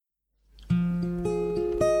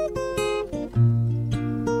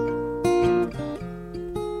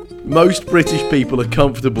Most British people are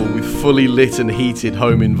comfortable with fully lit and heated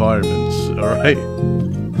home environments, alright?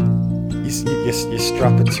 You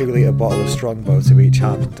strap a 2 litre bottle of Strongbow to each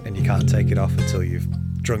hand and you can't take it off until you've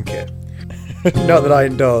drunk it. Not that I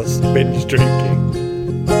endorse binge drinking.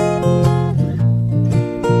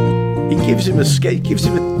 He gives him a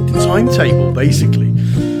timetable, basically.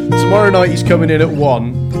 Tomorrow night he's coming in at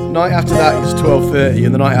 1, night after that he's 12:30,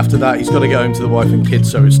 and the night after that he's got to go home to the wife and kids,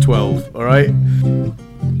 so it's 12, alright?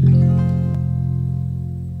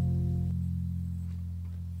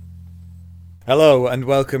 Hello and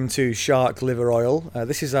welcome to Shark Liver Oil.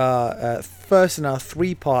 This is our first in our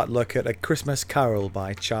 3-part look at A Christmas Carol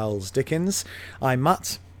by Charles Dickens. I'm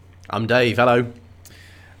Matt. I'm Dave, hello.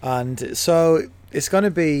 And so it's going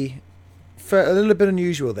to be a little bit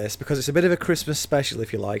unusual, this, because it's a bit of a Christmas special,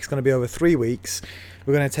 if you like. It's going to be over 3 weeks.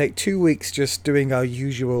 We're going to take 2 weeks just doing our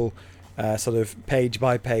usual sort of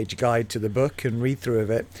page-by-page guide to the book and read-through of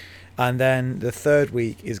it. And then the third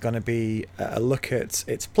week is going to be a look at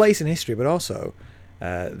its place in history, but also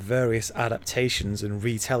various adaptations and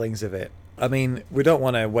retellings of it. I mean, we don't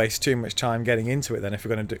want to waste too much time getting into it then if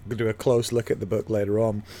we're going to do a close look at the book later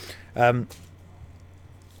on.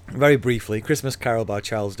 Very briefly, Christmas Carol by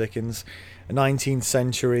Charles Dickens, a 19th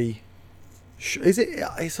century... Is it?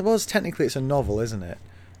 I suppose technically it's a novel, isn't it?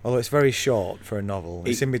 Although it's very short for a novel.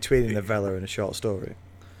 It's in between a novella and a short story.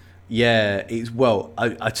 Yeah, it's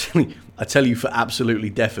I tell you for absolutely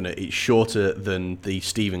definite, it's shorter than the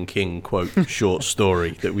Stephen King quote short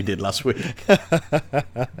story that we did last week.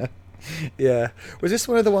 Yeah, was this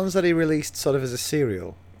one of the ones that he released sort of as a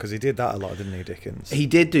serial? Because he did that a lot, didn't he, Dickens? He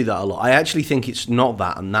did do that a lot. I actually think it's not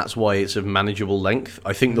that, and that's why it's of manageable length.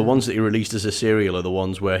 I think the ones that he released as a serial are the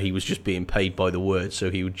ones where he was just being paid by the word, so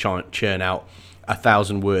he would churn out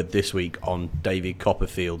 1,000 word this week on David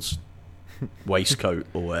Copperfield's waistcoat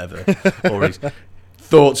or whatever, or his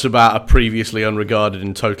thoughts about a previously unregarded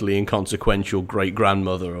and totally inconsequential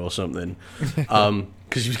great-grandmother or something,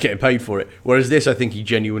 because he was getting paid for it. Whereas this, I think he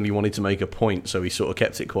genuinely wanted to make a point, so he sort of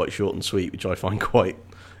kept it quite short and sweet, which I find quite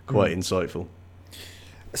insightful.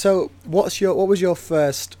 So what was your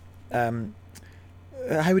first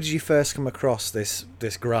how did you first come across this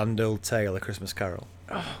grand old tale, A Christmas Carol?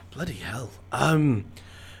 Oh, bloody hell. I'm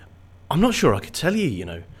not sure I could tell you, you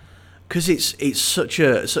know, because it's such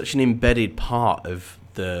an embedded part of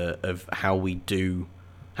how we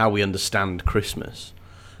understand Christmas.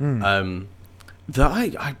 That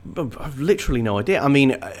I've literally no idea. I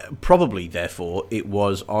mean, probably therefore it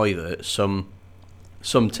was either some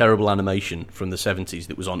terrible animation from the 70s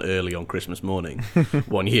that was on early on Christmas morning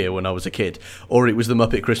one year when I was a kid, or it was the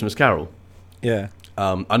Muppet Christmas Carol. Yeah.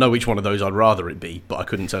 I know which one of those I'd rather it be, but I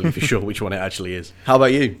couldn't tell you for sure which one it actually is. How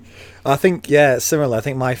about you? I think, yeah, similar. I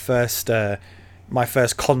think my first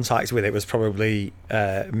contact with it was probably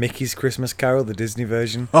Mickey's Christmas Carol, the Disney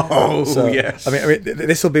version. Oh, so, yes. I mean,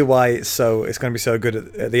 this will be why it's going to be so good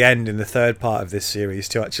at the end in the third part of this series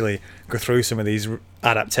to actually go through some of these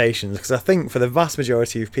adaptations, because I think for the vast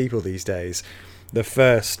majority of people these days, the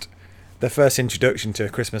first introduction to A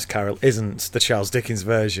Christmas Carol isn't the Charles Dickens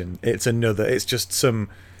version. It's just some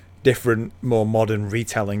different, more modern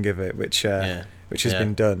retelling of it, which has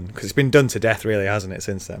been done, because it's been done to death, really, hasn't it,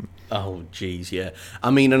 since then? Oh, geez, yeah.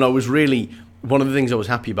 I mean, and I was really... One of the things I was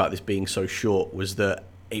happy about this being so short was that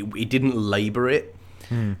it didn't labour it,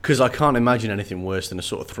 because I can't imagine anything worse than a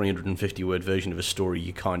sort of 350-word version of a story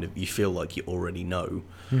you feel like you already know,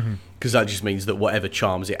 because that just means that whatever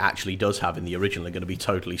charms it actually does have in the original are going to be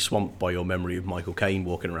totally swamped by your memory of Michael Caine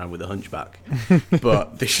walking around with a hunchback.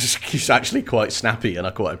 But this is actually quite snappy, and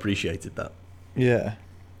I quite appreciated that. Yeah.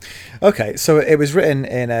 Okay, so it was written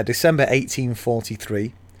in December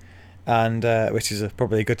 1843, and which is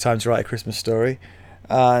probably a good time to write a Christmas story.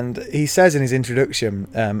 And he says in his introduction,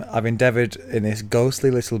 I've endeavoured in this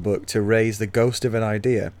ghostly little book to raise the ghost of an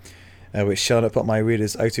idea, which shall not put my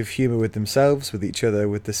readers out of humour with themselves, with each other,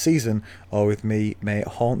 with the season, or with me, may it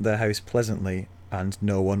haunt their house pleasantly, and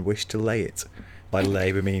no one wish to lay it. By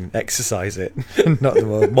lay, we mean exercise it, not the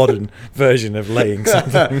more modern version of laying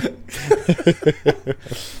something.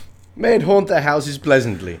 May it haunt their houses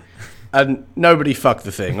pleasantly, and nobody fuck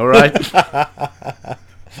the thing, all right?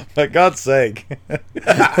 For God's sake.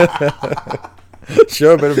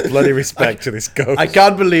 Show a bit of bloody respect to this ghost. I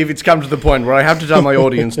can't believe it's come to the point where I have to tell my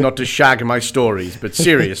audience not to shag my stories, but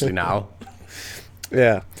seriously now.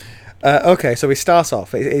 Yeah. Okay, so we start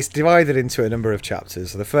off. It's divided into a number of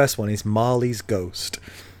chapters. So the first one is Marley's Ghost,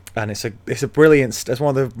 and it's a brilliant. It's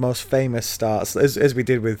one of the most famous starts, as we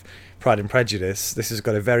did with Pride and Prejudice. This has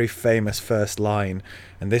got a very famous first line,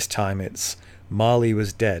 and this time it's Marley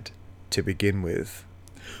was dead to begin with.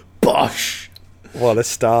 Bosh! What a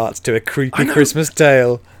start to a creepy Christmas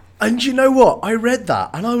tale. And you know what? I read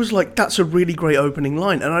that and I was like, that's a really great opening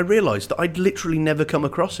line. And I realised that I'd literally never come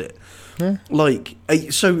across it. Yeah. Like,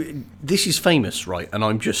 so this is famous, right? And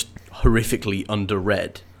I'm just horrifically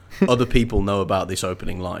underread. Other people know about this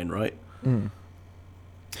opening line, right? Mm.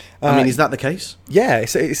 I mean, is that the case? Yeah,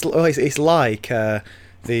 it's like a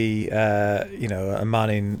man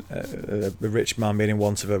in a rich man being in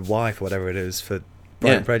want of a wife, or whatever it is, for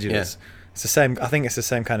Pride and Prejudice. Yeah. It's the same. I think it's the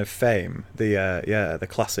same kind of fame. The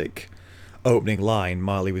classic opening line: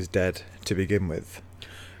 "Marley was dead to begin with."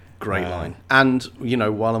 Great line. And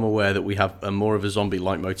while I'm aware that we have more of a zombie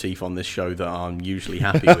leitmotif on this show that I'm usually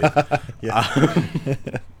happy with,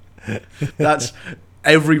 that's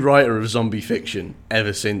every writer of zombie fiction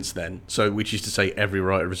ever since then. So, which is to say, every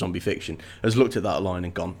writer of zombie fiction has looked at that line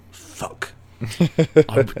and gone, "Fuck,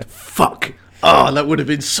 fuck! Oh, that would have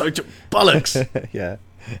been so bollocks." Yeah.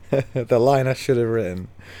 The line I should have written.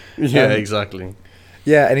 Yeah, exactly.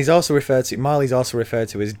 Yeah, and Marley's also referred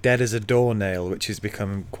to as dead as a doornail, which has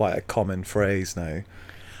become quite a common phrase now.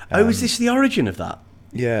 Is this the origin of that?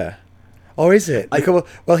 Yeah. Or is it?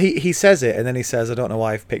 Well, he says it, and then he says, "I don't know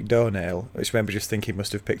why I've picked doornail," which I remember just think he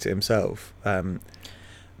must have picked it himself.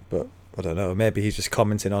 But I don't know, maybe he's just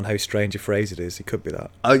commenting on how strange a phrase it is. It could be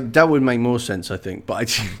that. That would make more sense, I think.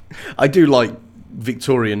 But I do like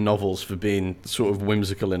Victorian novels for being sort of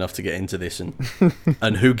whimsical enough to get into this,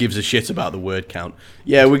 and who gives a shit about the word count?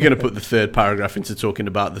 Yeah, we're going to put the third paragraph into talking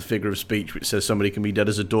about the figure of speech which says somebody can be dead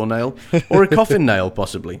as a doornail or a coffin nail,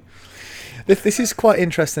 possibly. This is quite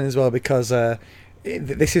interesting as well, because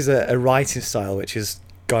this is a writing style which has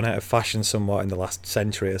gone out of fashion somewhat in the last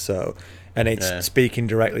century or so, and it's speaking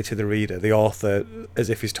directly to the reader, the author, as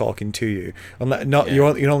if he's talking to you. You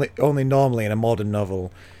only normally in a modern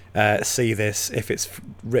novel see this if it's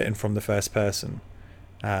written from the first person.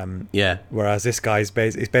 Whereas this guy's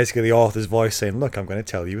it's basically the author's voice saying, "Look, I'm going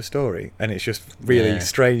to tell you a story," and it's just really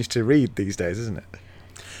strange to read these days, isn't it?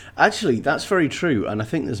 Actually, that's very true, and I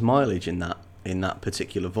think there's mileage in that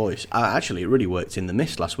particular voice. Actually, it really worked in The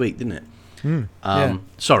Mist last week, didn't it?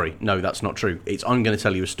 Sorry, no, that's not true. I'm going to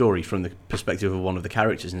tell you a story from the perspective of one of the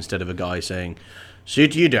characters instead of a guy saying,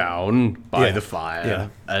 "Sit you down by the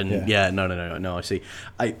fire." No, I see.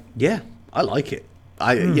 I like it.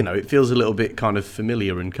 It feels a little bit kind of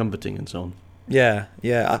familiar and comforting and so on. Yeah.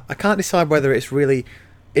 I can't decide whether it's really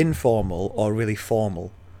informal or really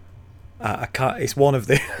formal. I can't. It's one of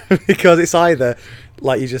the because it's either,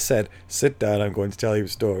 like you just said, "Sit down, I'm going to tell you a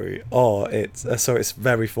story," or it's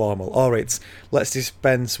very formal, or it's let's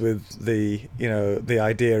dispense with the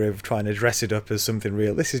idea of trying to dress it up as something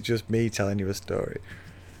real. This is just me telling you a story.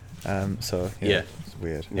 It's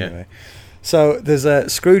weird. Yeah. Anyway, so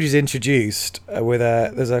there's Scrooge is introduced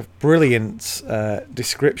there's a brilliant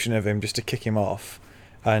description of him just to kick him off,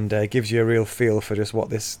 and gives you a real feel for just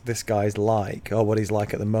what this guy's like, or what he's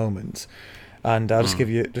like at the moment. And I'll just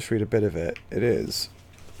read a bit of it. It is,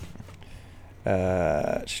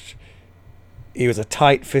 he was a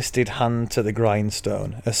tight-fisted hand to the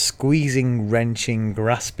grindstone, a squeezing, wrenching,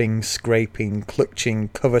 grasping, scraping, clutching,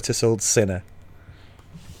 covetous old sinner.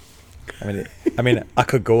 I mean, I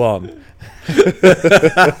could go on.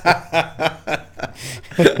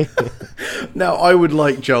 Now, I would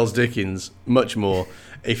like Charles Dickens much more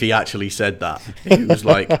if he actually said that. He was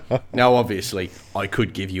like, now, obviously, I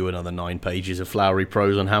could give you another 9 pages of flowery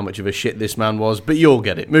prose on how much of a shit this man was, but you'll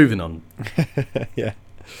get it. Moving on. Yeah.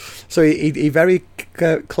 So he very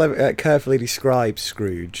carefully describes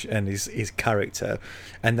Scrooge and his character,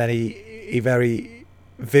 and then he very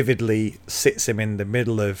vividly sits him in the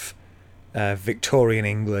middle of Victorian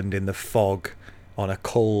England in the fog on a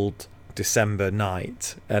cold December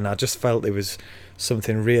night, and I just felt there was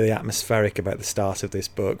something really atmospheric about the start of this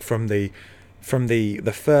book, from the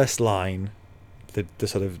first line, the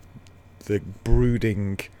sort of the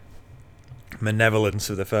brooding malevolence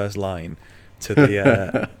of the first line, to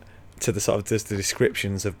the to the sort of just the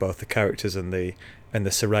descriptions of both the characters and the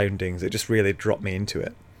surroundings. It just really dropped me into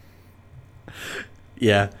it.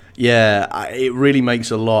 Yeah, it really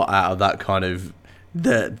makes a lot out of that kind of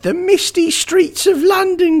the misty streets of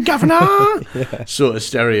London, governor, sort of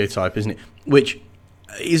stereotype, isn't it? Which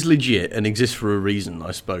is legit and exists for a reason,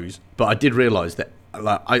 I suppose. But I did realise that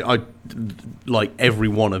I like every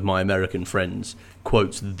one of my American friends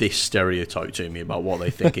quotes this stereotype to me about what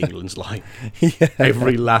they think England's like.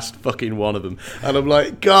 Every last fucking one of them. And I'm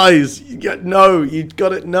like, guys, no, you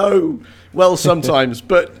got it, no. Well, sometimes,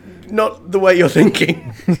 but not the way you're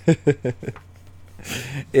thinking.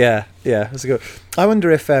 Yeah, that's good. I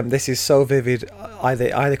wonder if this is so vivid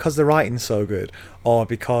either because the writing's so good or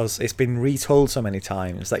because it's been retold so many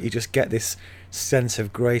times that you just get this sense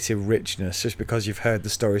of greater richness just because you've heard the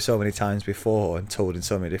story so many times before and told in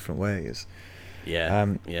so many different ways.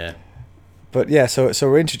 Yeah, yeah. But yeah, so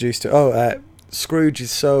we're introduced to Scrooge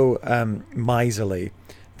is so miserly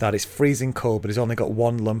that it's freezing cold, but he's only got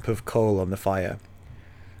one lump of coal on the fire.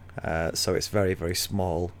 So it's very, very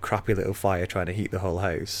small, crappy little fire trying to heat the whole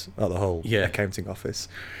house, or the whole accounting office.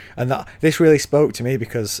 And this really spoke to me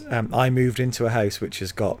because I moved into a house which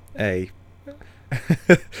has got a...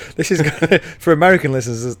 this is gonna, for American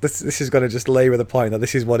listeners, this is going to just labour the point that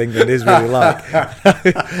this is what England is really like.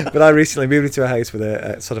 But I recently moved into a house with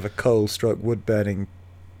a sort of a coal-stroke wood-burning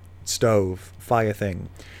stove, fire thing.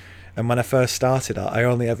 And when I first started, I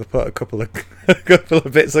only ever put a couple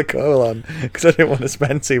of bits of coal on because I didn't want to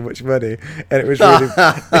spend too much money, and it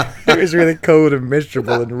was really cold and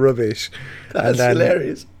miserable and rubbish. That's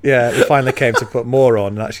hilarious. Yeah, we finally came to put more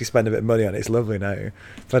on and actually spend a bit of money on it. It's lovely now,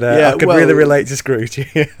 but I could really relate to Scrooge.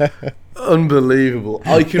 Unbelievable!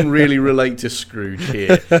 I can really relate to Scrooge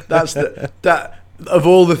here. That's that of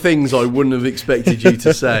all the things I wouldn't have expected you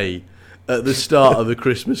to say at the start of the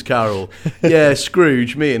Christmas Carol. Yeah,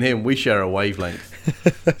 Scrooge, me and him, we share a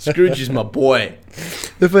wavelength. Scrooge is my boy.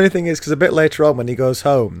 The funny thing is, because a bit later on when he goes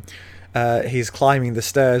home, he's climbing the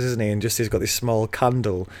stairs, isn't he? And just he's got this small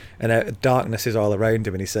candle, and darkness is all around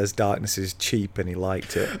him, and he says darkness is cheap, and he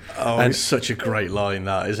liked it. Oh, and it's such a great line,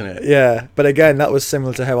 that, isn't it? Yeah, but again, that was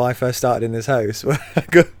similar to how I first started in this house.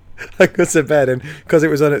 I go to bed, and because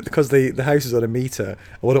the house is on a meter,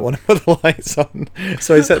 I wouldn't want to put the lights on.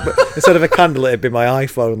 So instead of a candle, it'd be my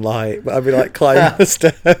iPhone light. But I'd be like climbing the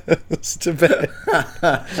stairs to bed.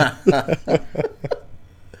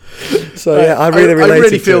 So yeah, I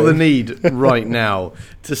really feel the need right now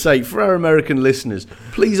to say for our American listeners,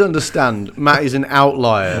 please understand, Matt is an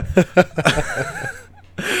outlier.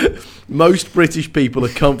 Most British people are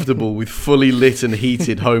comfortable with fully lit and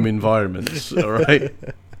heated home environments. All right.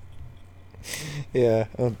 Yeah.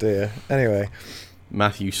 Oh dear. Anyway,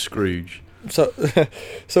 Matthew Scrooge. So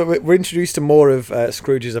we're introduced to more of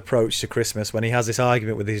Scrooge's approach to Christmas when he has this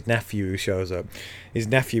argument with his nephew who shows up. His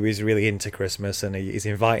nephew is really into Christmas and he's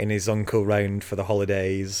inviting his uncle round for the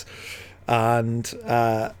holidays. And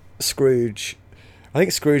Scrooge, I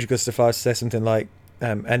think Scrooge goes so far as to say something like,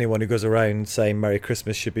 anyone who goes around saying Merry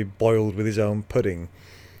Christmas should be boiled with his own pudding.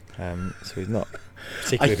 So he's not...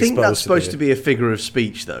 I think that's supposed to be a figure of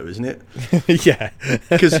speech, though, isn't it? Yeah,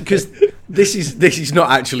 because this is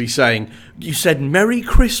not actually saying you said Merry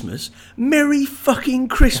Christmas, Merry fucking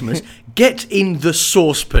Christmas. Get in the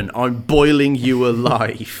saucepan. I'm boiling you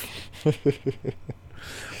alive.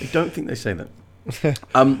 I don't think they say that.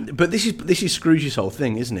 But this is Scrooge's whole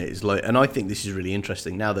thing, isn't it? It's like, and I think this is really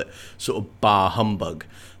interesting now that sort of bar humbug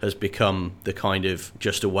has become the kind of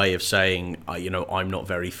just a way of saying, I'm not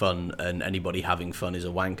very fun, and anybody having fun is a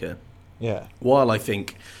wanker. Yeah. While I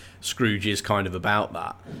think Scrooge is kind of about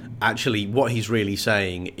that, actually, what he's really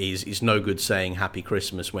saying is it's no good saying Happy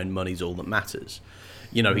Christmas when money's all that matters.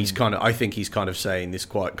 He's kind of. I think he's kind of saying this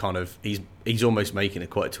quite kind of. He's almost making a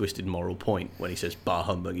quite twisted moral point when he says bar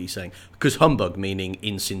humbug. He's saying because humbug meaning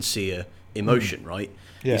insincere emotion, right?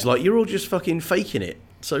 Yeah. He's like, you're all just fucking faking it,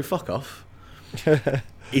 so fuck off.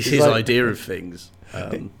 Is his idea of things.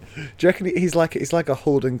 Do you reckon he's like a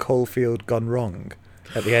Holden Caulfield gone wrong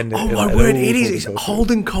at the end? Oh my word! It is. It's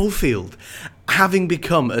Holden Caulfield having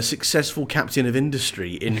become a successful captain of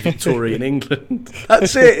industry in Victorian England.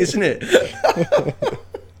 That's it, isn't it?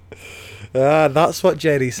 That's what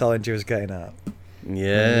J.D. Salinger was getting at.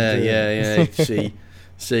 Yeah.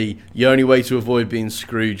 See, the only way to avoid being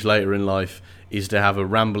Scrooge later in life is to have a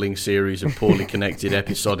rambling series of poorly connected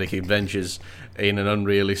episodic adventures in an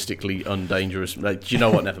unrealistically undangerous... Do you know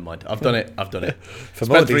what? Never mind. I've done it.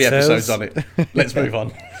 Spent 3 episodes on it. Let's move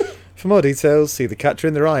on. For more details, see the Catcher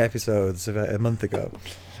in the Rye episodes of a month ago.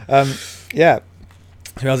 Yeah.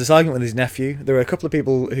 He has this argument with his nephew. There are a couple of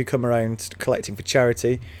people who come around collecting for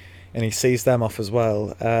charity, and he sees them off as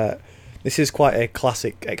well. This is quite a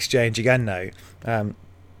classic exchange again now,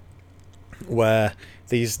 where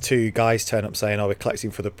these two guys turn up saying, we're collecting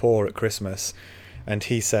for the poor at Christmas. And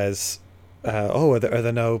he says, are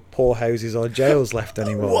there no poorhouses or jails left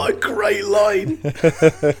anymore? What a great line.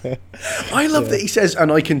 I love that he says,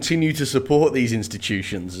 and I continue to support these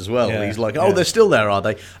institutions as well. Yeah, he's like, they're still there, are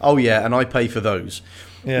they? Oh, yeah, and I pay for those.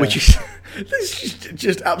 Yeah. Which is this is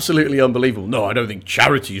just absolutely unbelievable. No, I don't think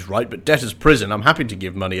charity's right, but debtor's prison, I'm happy to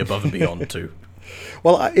give money above and beyond to.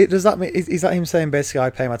 Well, does that mean, is that him saying basically I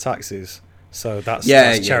pay my taxes? So that's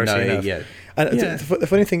that's charity enough. Yeah. And the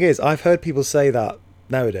funny thing is, I've heard people say that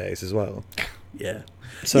nowadays as well. Yeah.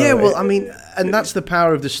 So well, I mean, and that's the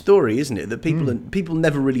power of the story, isn't it? That people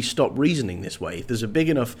never really stop reasoning this way. If there's a big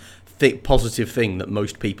enough, thick, positive thing that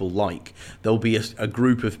most people like, there'll be a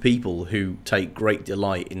group of people who take great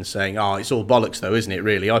delight in saying, "Oh, it's all bollocks, though, isn't it?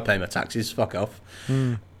 Really, I pay my taxes. Fuck off."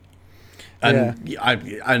 And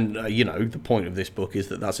the point of this book is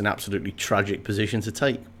that that's an absolutely tragic position to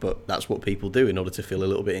take, but that's what people do in order to feel a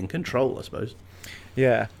little bit in control, I suppose.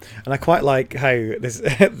 Yeah, and I quite like how this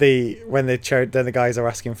when the guys are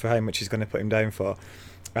asking for how much he's going to put him down for.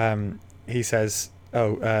 He says,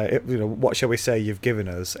 what shall we say you've given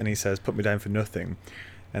us? And he says, put me down for nothing.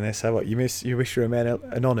 And they say, what, you wish to remain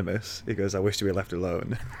anonymous? He goes, I wish to be left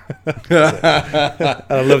alone. And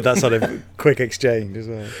I love that sort of quick exchange as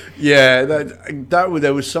well. Yeah,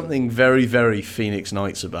 there was something very, very Phoenix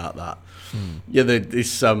Nights about that. Yeah, the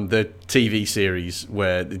TV series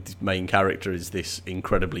where the main character is this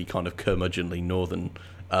incredibly kind of curmudgeonly northern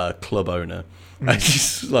club owner. And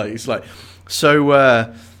it's like,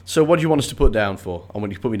 so what do you want us to put down for? I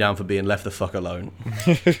want you to put me down for being left the fuck alone.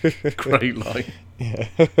 Great line. Yeah.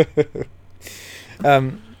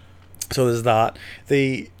 So there's that.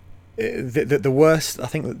 The worst, I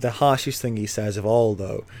think, the harshest thing he says of all,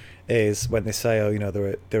 though, is when they say,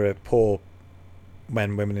 there are poor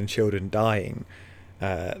men, women, and children dying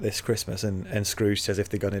this Christmas, and Scrooge says if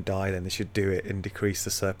they're going to die, then they should do it and decrease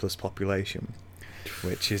the surplus population,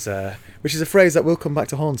 which is a phrase that will come back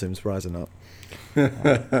to haunt him, surprise or not.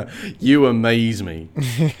 You amaze me.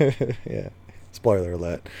 Yeah, spoiler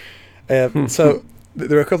alert. So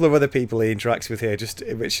there are a couple of other people he interacts with here,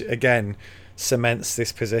 which again cements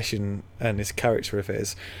this position and this character of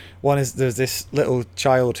his. One is there's this little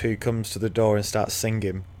child who comes to the door and starts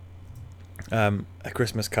singing a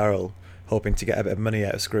Christmas carol, hoping to get a bit of money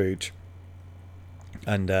out of Scrooge,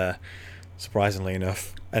 and surprisingly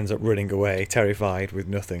enough ends up running away terrified with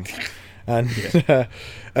nothing. And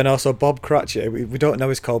and also Bob Cratchit, we don't know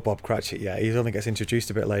he's called Bob Cratchit yet. He only gets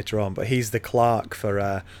introduced a bit later on, but he's the clerk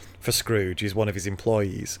for Scrooge. He's one of his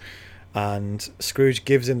employees, and Scrooge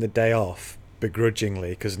gives him the day off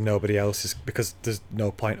begrudgingly because there's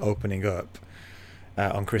no point opening up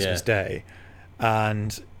on Christmas Day.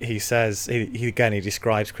 And he says he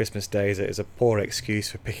describes Christmas Day as a poor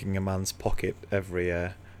excuse for picking a man's pocket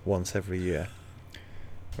once every year,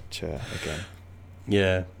 which again.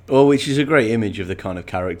 Yeah. Well, which is a great image of the kind of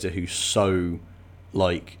character who's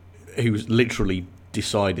literally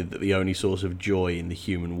decided that the only source of joy in the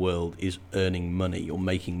human world is earning money or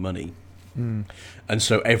making money. And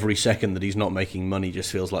so every second that he's not making money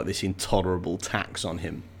just feels like this intolerable tax on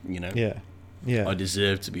him, Yeah. I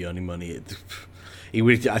deserve to be earning money.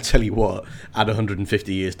 I tell you what, add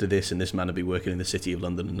 150 years to this and this man would be working in the City of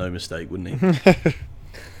London, and no mistake, wouldn't he?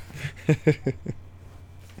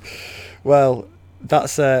 Well,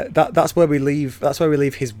 that's where we leave. That's where we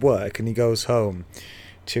leave his work, and he goes home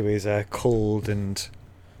to his cold and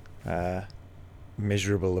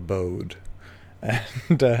miserable abode.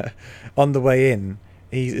 And on the way in,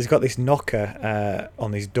 he's got this knocker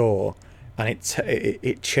on his door, and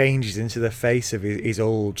it changes into the face of his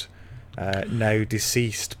old, now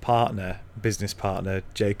deceased business partner,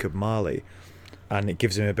 Jacob Marley. And it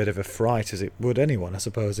gives him a bit of a fright, as it would anyone, I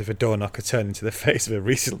suppose, if a door knocker turned into the face of a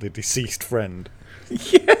recently deceased friend.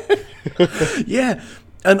 Yeah. Yeah.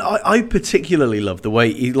 And I particularly love the way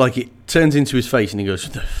it turns into his face and he goes,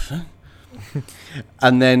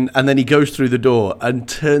 and then he goes through the door and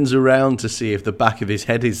turns around to see if the back of his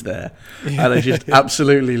head is there. And I just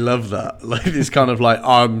absolutely love that. Like, it's kind of like,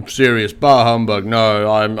 I'm serious, bar humbug.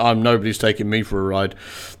 No, I'm nobody's taking me for a ride.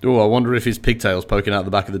 Oh, I wonder if his pigtail's poking out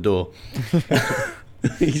the back of the door.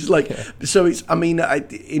 He's like, so it's,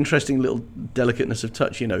 interesting little delicateness of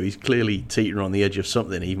touch. He's clearly teetering on the edge of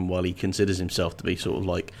something, even while he considers himself to be sort of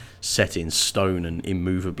like set in stone and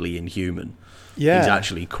immovably inhuman. Yeah, he's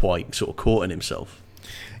actually quite sort of caught in himself.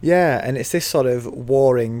 Yeah, and it's this sort of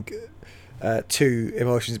warring two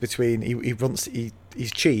emotions between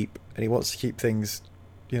he's cheap and he wants to keep things,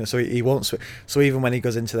 so he wants. So even when he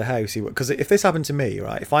goes into the house, because if this happened to me,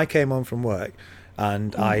 right, if I came home from work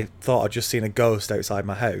and I thought I'd just seen a ghost outside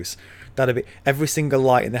my house, that'd be every single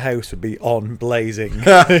light in the house would be on, blazing.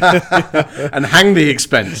 And hang the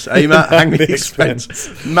expense, eh, Matt? Hang the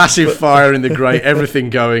expense. Massive fire in the grate, everything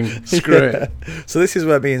going. Screw it. So this is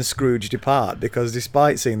where me and Scrooge depart, because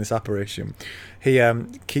despite seeing this apparition, he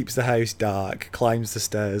keeps the house dark, climbs the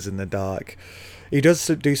stairs in the dark. He does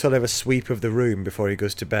do sort of a sweep of the room before he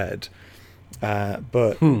goes to bed.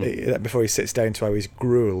 But before he sits down to have his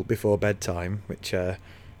gruel before bedtime, which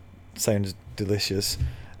sounds delicious.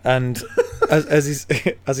 And as he's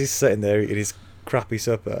as he's sitting there eating his crappy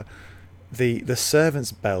supper, the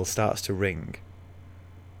servant's bell starts to ring.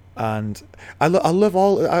 And I love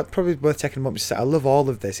all. Probably worth taking a moment to say I love all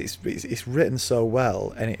of this. It's written so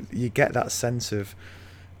well, and you get that sense of,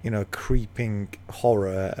 creeping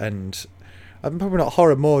horror, and probably not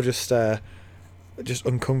horror, more just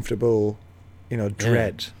uncomfortable,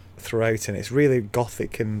 dread throughout, and it's really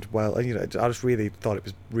gothic and well. And I just really thought it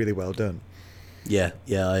was really well done. Yeah,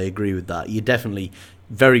 I agree with that. You're definitely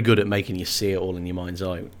very good at making you see it all in your mind's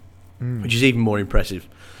eye, which is even more impressive,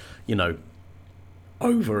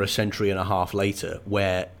 over a century and a half later,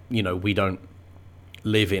 where we don't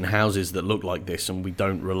live in houses that look like this, and we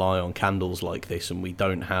don't rely on candles like this, and we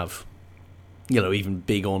don't have even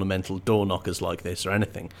big ornamental door knockers like this or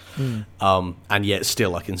anything, and yet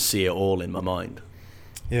still I can see it all in my mind.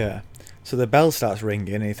 Yeah, so the bell starts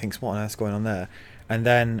ringing and he thinks, what on earth's going on there? And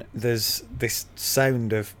then there's this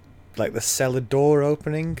sound of like the cellar door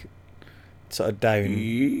opening sort of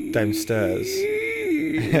downstairs.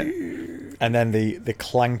 And then the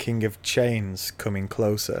clanking of chains coming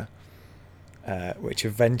closer, which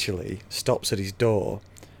eventually stops at his door,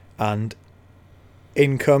 and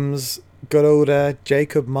in comes good old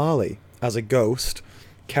Jacob Marley as a ghost,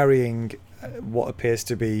 carrying what appears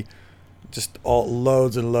to be just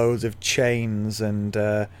loads and loads of chains, and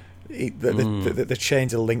the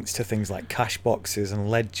chains are linked to things like cash boxes and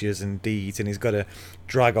ledgers and deeds, and he's got to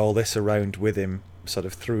drag all this around with him sort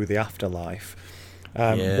of through the afterlife.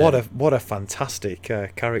 What a fantastic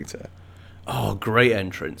character. Oh, great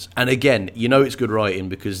entrance. And again, it's good writing,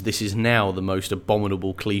 because this is now the most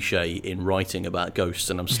abominable cliche in writing about ghosts,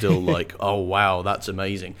 and I'm still like, oh wow, that's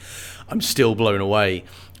amazing. I'm still blown away.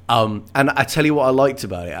 And I tell you what I liked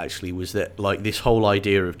about it actually was that, like, this whole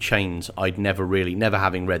idea of chains, I'd never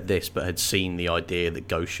having read this, but had seen the idea that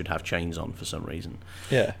ghosts should have chains on for some reason.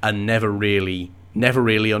 Yeah. And never really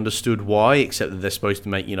understood why, except that they're supposed to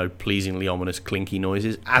make, pleasingly ominous clinky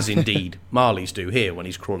noises, as indeed Marley's do here when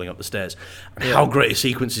he's crawling up the stairs. And how great a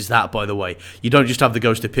sequence is that, by the way? You don't just have the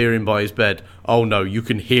ghost appearing by his bed. Oh no, you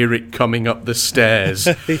can hear it coming up the stairs.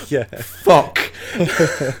 Yeah. Fuck.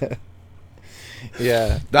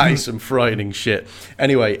 Yeah. That is some frightening shit.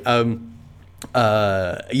 Anyway, I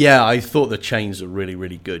thought the chains are really,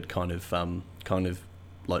 really good kind of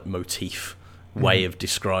like motif way of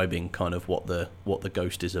describing kind of what the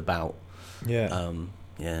ghost is about. Yeah.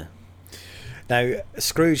 Yeah. Now,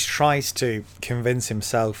 Scrooge tries to convince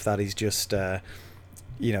himself that he's just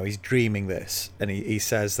he's dreaming this, and he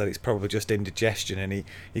says that it's probably just indigestion, and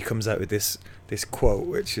he comes out with this quote,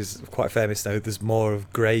 which is quite famous now: "There's more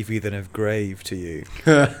of gravy than of grave to you."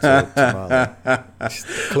 to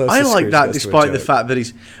I like that, despite the fact that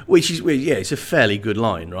it's a fairly good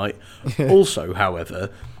line, right? Also, however,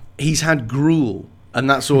 he's had gruel, and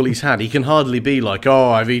that's all he's had. He can hardly be like,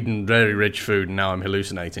 oh, I've eaten very rich food and now I'm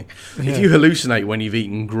hallucinating. Yeah. If you hallucinate when you've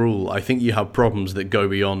eaten gruel, I think you have problems that go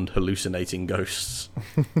beyond hallucinating ghosts.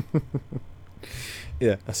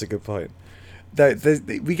 Yeah, that's a good point.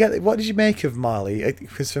 We get. What did you make of Marley?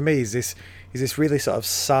 Because for me, he's this really sort of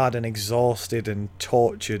sad and exhausted and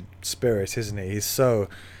tortured spirit, isn't he? He's so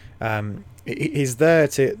he's there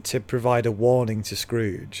to provide a warning to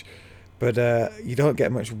Scrooge. But you don't get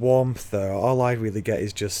much warmth there. All I really get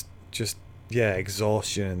is just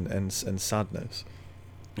exhaustion and sadness.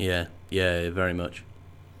 Yeah, very much.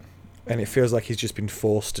 And it feels like he's just been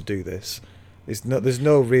forced to do this. There's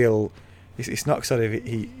no real. It's not sort of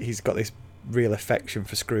he's got this real affection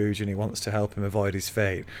for Scrooge and he wants to help him avoid his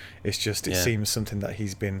fate. It's just it seems something that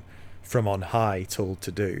he's been from on high told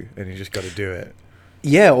to do, and he's just got to do it.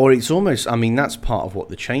 Yeah, or it's almost, I mean, that's part of what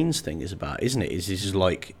the chains thing is about, isn't it? Is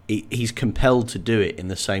like, he's compelled to do it in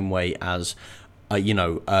the same way as,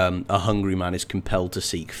 a hungry man is compelled to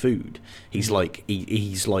seek food. He's like,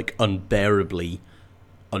 he's like unbearably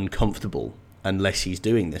uncomfortable unless he's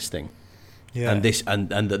doing this thing. Yeah.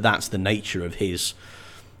 And that's the nature of his,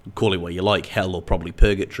 call it what you like, hell or probably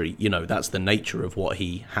purgatory, that's the nature of what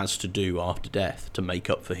he has to do after death to make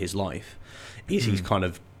up for his life, is he's kind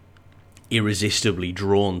of irresistibly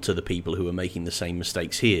drawn to the people who are making the same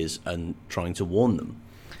mistakes he is and trying to warn them.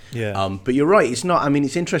 Yeah. But you're right, it's not, I mean,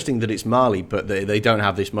 it's interesting that it's Marley, but they don't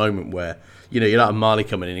have this moment where, you don't have Marley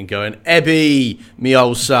coming in and going, Ebby, me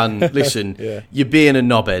old son, listen, you're being a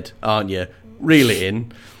knobhead, aren't you? Reel it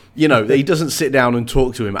in. He doesn't sit down and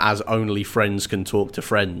talk to him as only friends can talk to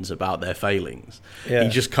friends about their failings. Yeah. He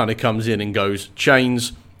just kind of comes in and goes,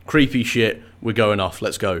 chains, creepy shit, we're going off,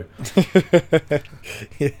 let's go.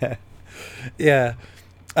 Yeah.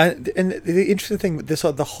 And the interesting thing with the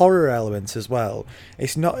sort of the horror elements as well,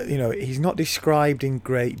 it's not, he's not described in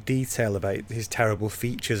great detail about his terrible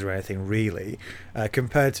features or anything really,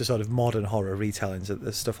 compared to sort of modern horror retellings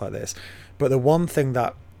of stuff like this. But the one thing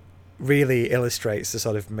that really illustrates the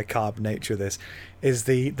sort of macabre nature of this is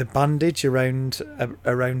the bandage around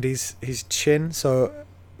his chin. So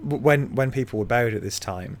when people were buried at this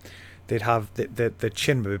time, they'd have the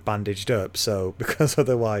chin would be bandaged up, so because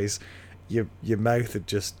otherwise your mouth would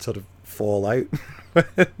just sort of fall out.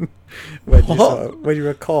 when you're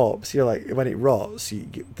a corpse, you're like, when it rots,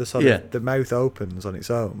 the mouth opens on its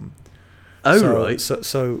own. Right.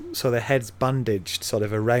 So the head's bandaged sort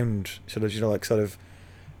of around,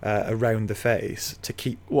 around the face to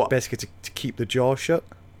keep basically to keep the jaw shut.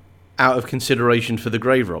 Out of consideration for the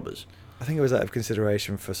grave robbers. I think it was out of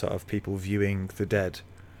consideration for sort of people viewing the dead.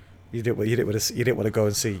 You didn't want to go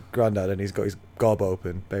and see Grandad and he's got his gob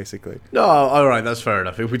open, basically. No, all right, that's fair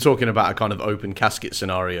enough. If we're talking about a kind of open casket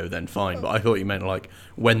scenario, then fine. But I thought you meant like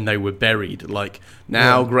when they were buried. Like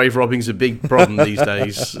now, grave robbing's a big problem these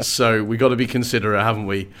days, so we got to be considerate, haven't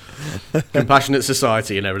we? Compassionate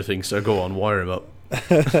society and everything. So go on, wire him up.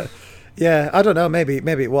 Yeah, I don't know. Maybe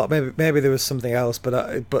there was something else,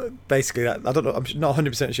 but basically, I don't know. I'm not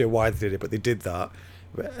 100% sure why they did it, but they did that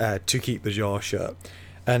to keep the jaw shut.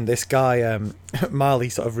 And this guy, Marley,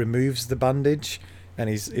 sort of removes the bandage, and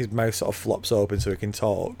his mouth sort of flops open so he can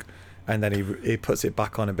talk, and then he puts it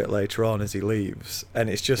back on a bit later on as he leaves,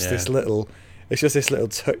 and it's just this little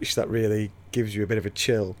touch that really gives you a bit of a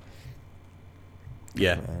chill.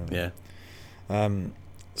 Yeah.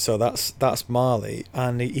 So that's Marley,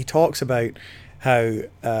 and he talks about how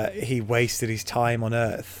he wasted his time on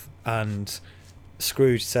Earth, and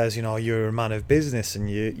Scrooge says, you're a man of business and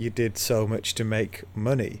you did so much to make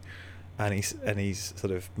money, and he's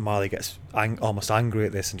sort of, Marley gets almost angry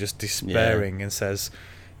at this and just despairing, and says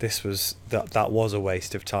that was a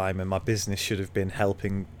waste of time, and my business should have been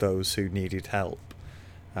helping those who needed help.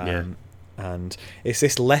 And it's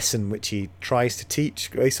this lesson which he tries to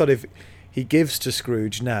teach. He gives to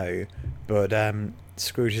Scrooge now, but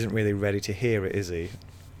Scrooge isn't really ready to hear it, is he?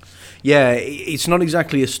 Yeah, it's not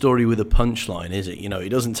exactly a story with a punchline, is it? He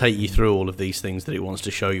doesn't take you through all of these things that he wants to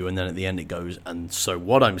show you, and then at the end it goes, and so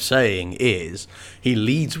what I'm saying is, he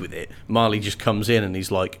leads with it. Marley just comes in and he's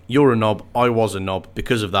like, you're a knob, I was a knob,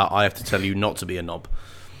 because of that I have to tell you not to be a knob.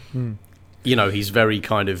 He's very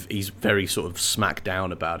sort of smack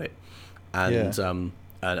down about it, and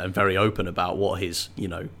very open about what his,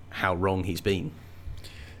 how wrong he's been.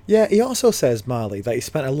 Yeah, he also says, Marley, that he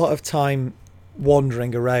spent a lot of time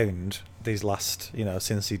wandering around these last,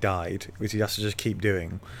 since he died, which he has to just keep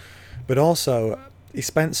doing. But also, he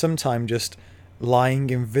spent some time just lying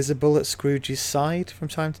invisible at Scrooge's side from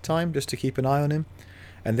time to time, just to keep an eye on him.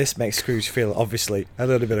 And this makes Scrooge feel, obviously, a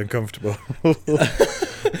little bit uncomfortable.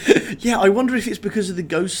 Yeah, I wonder if it's because of the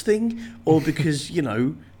ghost thing, or because,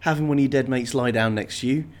 having one of your dead mates lie down next to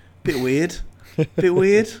you. Bit weird.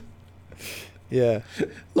 Yeah.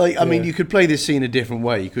 I mean, you could play this scene a different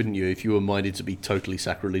way, couldn't you, if you were minded to be totally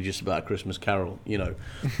sacrilegious about A Christmas Carol?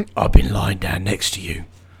 I've been lying down next to you,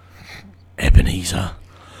 Ebeneezer.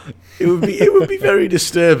 It would be very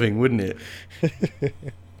disturbing, wouldn't it?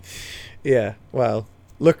 Yeah, well,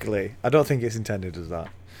 luckily, I don't think it's intended as that.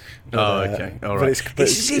 But, okay. All right.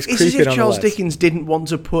 It's as if Charles Dickens didn't want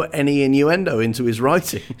to put any innuendo into his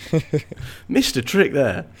writing. Missed a trick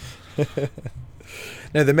there.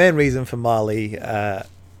 Now, the main reason for Marley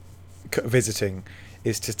visiting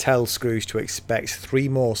is to tell Scrooge to expect 3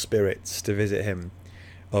 more spirits to visit him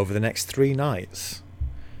over the next 3 nights,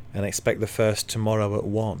 and expect the first tomorrow at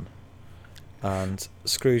 1. And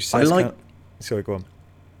Scrooge says... Sorry, go on.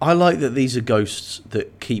 I like that these are ghosts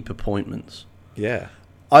that keep appointments. Yeah.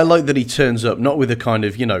 I like that he turns up not with a kind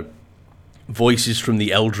of, voices from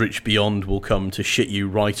the eldritch beyond will come to shit you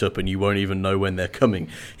right up and you won't even know when they're coming.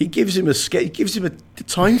 He gives him a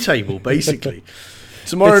timetable, basically.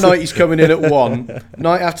 Tomorrow night he's coming in at 1.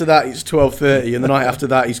 Night after that it's 12:30, and the night after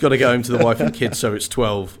that he's got to go home to the wife and kids, so it's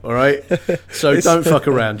 12. All right. So don't fuck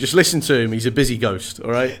around. Just listen to him. He's a busy ghost. All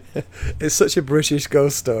right. It's such a British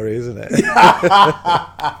ghost story, isn't it?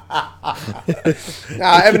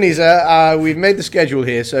 Ebeneezer, we've made the schedule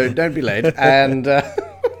here, so don't be late. And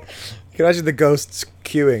you can imagine the ghosts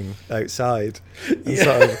queuing outside. And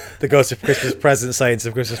sort of the ghost of Christmas present saying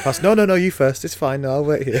to Christmas past, no, you first. It's fine. No, I'll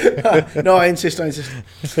wait here. No, I insist.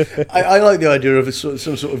 I like the idea of some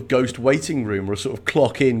sort of ghost waiting room, or a sort of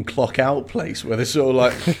clock in, clock out place where they're sort of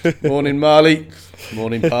like, morning Marley,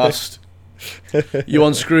 morning past, You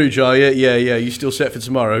on Scrooge, are you? Yeah. You still set for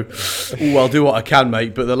tomorrow? Oh, I'll do what I can,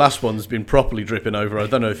 mate. But the last one's been properly dripping over. I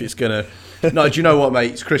don't know if it's gonna. No, do you know what,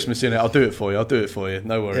 mate? It's Christmas, innit? I'll do it for you.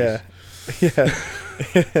 No worries. Yeah.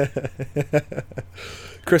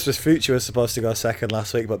 Christmas Future was supposed to go second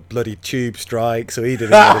last week, but bloody tube strike, so he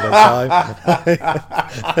didn't get enough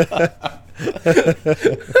time.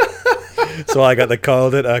 So I got the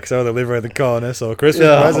cold it because I was the liver in the corner. So Christmas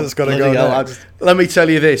present's got to go next. Let me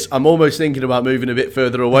tell you this: I'm almost thinking about moving a bit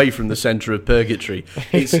further away from the centre of purgatory.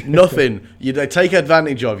 It's nothing. They take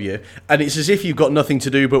advantage of you, and it's as if you've got nothing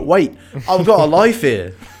to do but wait. I've got a life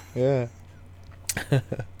here. Yeah.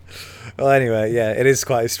 Well, anyway, yeah, it is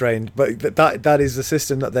quite strange, but that is the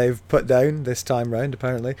system that they've put down this time round.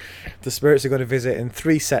 Apparently, the spirits are going to visit in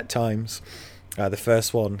 3 set times. The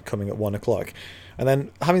first one coming at 1 o'clock, and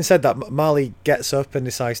then, having said that, Marley gets up and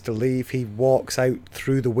decides to leave. He walks out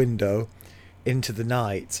through the window into the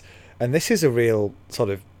night, and this is a real sort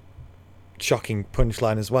of shocking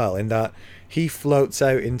punchline as well, in that he floats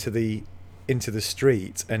out into the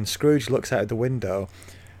street, and Scrooge looks out of the window.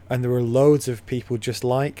 And there were loads of people just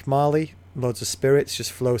like Marley, loads of spirits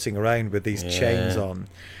just floating around with these chains on.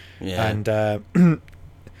 Yeah. And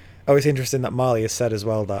it's interesting that Marley has said as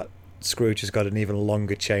well that Scrooge has got an even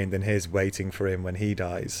longer chain than his waiting for him when he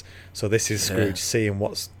dies. So this is Scrooge seeing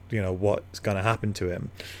what's going to happen to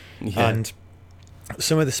him. Yeah. And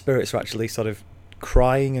some of the spirits are actually sort of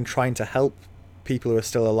crying and trying to help people who are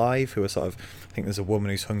still alive, who are sort of, I think there's a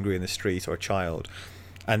woman who's hungry in the street, or a child.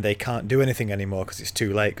 And they can't do anything anymore because it's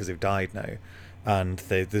too late because they've died now, and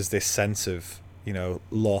there's this sense of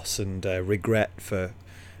loss and regret for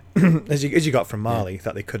as you got from Marley,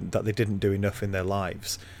 that they didn't do enough in their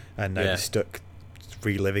lives, and now they're stuck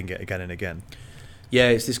reliving it again and again. Yeah,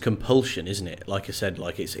 it's this compulsion, isn't it? Like I said,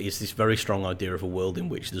 like it's this very strong idea of a world in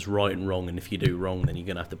which there's right and wrong, and if you do wrong, then you're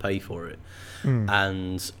going to have to pay for it.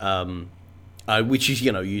 And which is,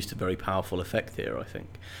 used to very powerful effect here, I think.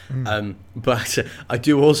 But I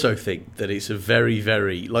do also think that it's a very,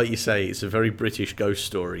 very, like you say, it's a very British ghost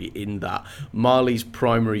story, in that Marley's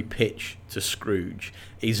primary pitch to Scrooge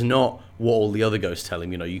is not what all the other ghosts tell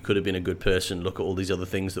him. You could have been a good person. Look at all these other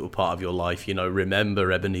things that were part of your life.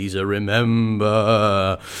 Remember, Ebeneezer,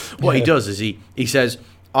 remember. What he does is he says,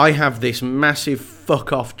 I have this massive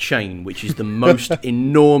fuck-off chain, which is the most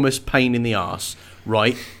enormous pain in the arse,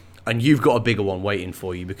 right? And you've got a bigger one waiting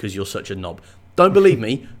for you because you're such a knob. Don't believe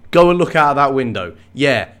me? Go and look out of that window.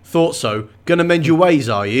 Yeah, thought so. Gonna mend your ways,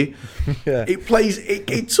 are you? Yeah.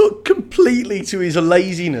 It took completely to his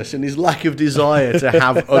laziness and his lack of desire to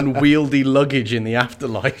have unwieldy luggage in the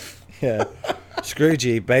afterlife. Yeah.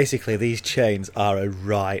 Scroogey, basically these chains are a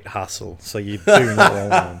right hassle, so you do not want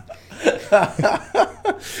them.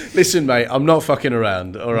 Listen, mate, I'm not fucking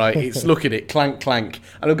around, all right? It's look at it, clank, clank.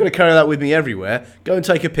 And I'm going to carry that with me everywhere. Go and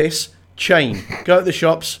take a piss, chain. Go to the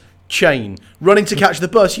shops, chain. Running to catch the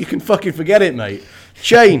bus, you can fucking forget it, mate.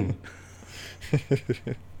 Chain.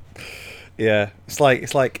 Yeah, it's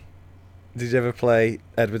like, did you ever play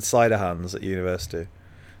Edward Ciderhands at university?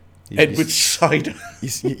 Edward Cider.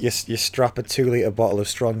 You strap a 2-litre bottle of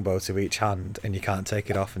Strongbow to each hand, and you can't take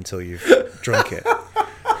it off until you've drunk it.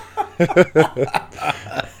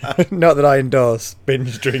 Not that I endorse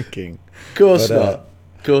binge drinking. Of course not.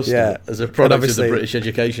 Of course not. As a product of the British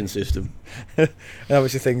education system. And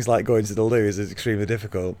obviously things like going to the loo is extremely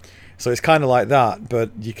difficult. So it's kind of like that, but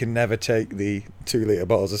you can never take the 2-litre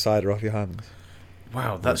bottles of cider off your hands.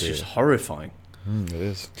 Wow, that's just horrifying. It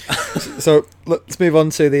is. So let's move on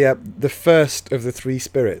to the first of the 3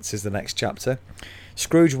 spirits is the next chapter.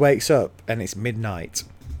 Scrooge wakes up and it's midnight.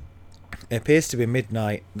 It appears to be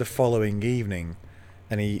midnight the following evening,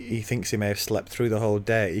 and he thinks he may have slept through the whole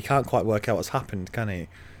day. He can't quite work out what's happened, can he?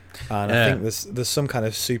 And I think there's some kind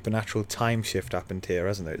of supernatural time shift happened here,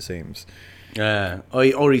 hasn't there, it seems? Yeah,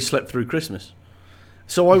 or he slept through Christmas.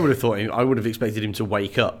 So I would have expected him to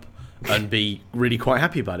wake up and be really quite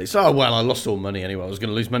happy about it. So, I lost all money anyway. I was going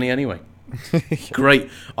to lose money anyway. Great.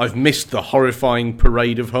 I've missed the horrifying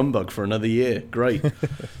parade of humbug for another year. Great.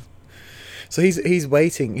 So he's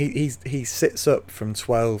waiting. He sits up from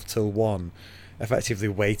 12 till 1, effectively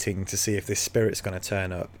waiting to see if this spirit's going to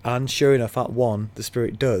turn up. And sure enough, at 1, the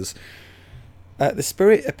spirit does. The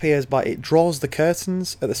spirit appears by it draws the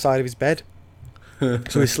curtains at the side of his bed.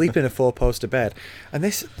 So he's sleeping in a 4-poster bed, and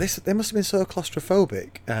this they must have been so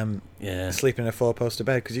claustrophobic. Sleeping in a 4-poster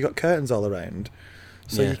bed because you've got curtains all around,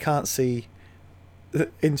 so you can't see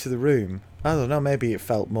into the room. I don't know. Maybe it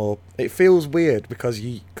felt more. It feels weird because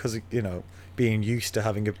being used to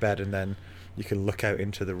having a bed and then you can look out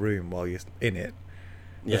into the room while you're in it.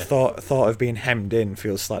 The thought of being hemmed in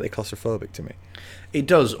feels slightly claustrophobic to me. It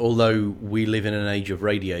does, although we live in an age of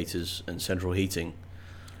radiators and central heating.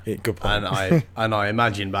 Yeah, good point. And I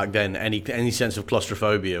imagine back then any sense of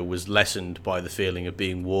claustrophobia was lessened by the feeling of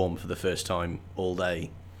being warm for the first time all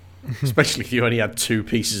day. Especially if you only had 2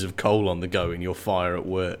 pieces of coal on the go in your fire at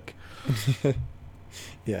work.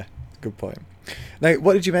 Yeah, good point. Now,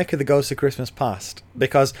 what did you make of the Ghost of Christmas Past?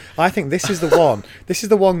 Because I think this is the one. This is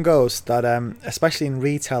the one ghost that, especially in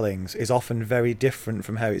retellings, is often very different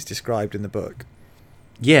from how it's described in the book.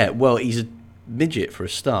 Yeah, well, he's a midget for a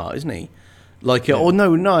start, isn't he? Like, yeah. Or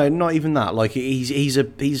no, not even that. Like, he's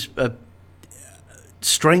a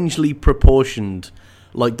strangely proportioned.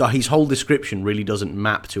 Like, his whole description really doesn't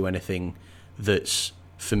map to anything that's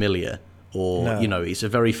familiar, or it's a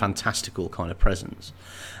very fantastical kind of presence.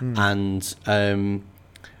 And and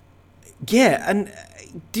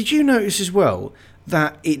did you notice as well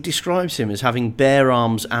that it describes him as having bare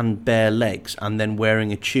arms and bare legs, and then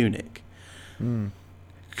wearing a tunic?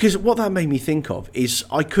 Because what that made me think of is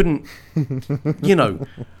I couldn't,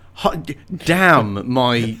 damn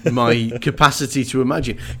my capacity to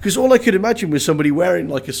imagine. Because all I could imagine was somebody wearing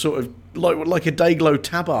like a sort of like a Dayglow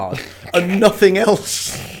tabard and nothing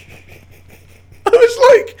else. I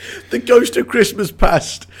was like, the Ghost of Christmas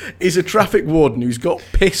Past is a traffic warden who's got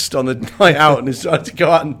pissed on a night out and is trying to go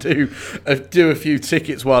out and do a few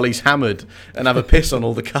tickets while he's hammered and have a piss on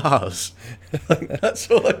all the cars. Like, that's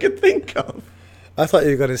all I could think of. I thought you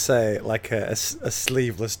were going to say like a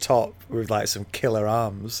sleeveless top with like some killer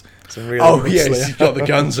arms. Some really yes, he's got the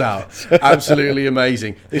guns out. Absolutely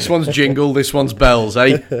amazing. This one's Jingle, this one's Bells,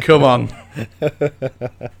 eh? Come on.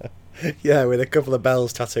 Yeah, with a couple of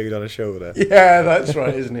bells tattooed on his shoulder. Yeah, that's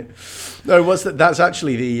right, isn't it? No, what's that? That's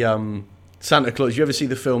actually the Santa Claus. You ever see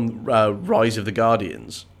the film Rise of the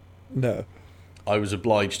Guardians? No. I was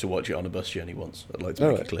obliged to watch it on a bus journey once. I'd like to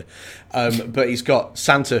make it clear. But he's got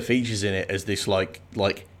Santa features in it as this like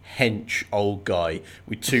hench old guy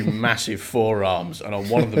with 2 massive forearms, and on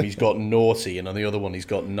one of them he's got naughty, and on the other one he's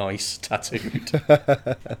got nice tattooed.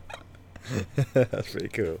 That's pretty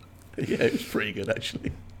cool. Yeah, it was pretty good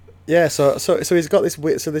actually. Yeah, so he's got this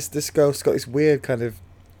weird. So this ghost's got this weird kind of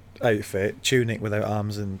outfit, tunic without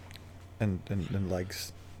arms and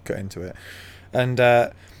legs cut into it, and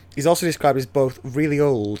he's also described as both really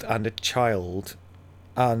old and a child,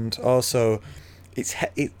 and also its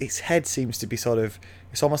head seems to be sort of,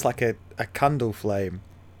 it's almost like a candle flame,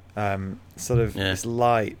 it's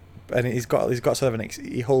light, and he's got sort of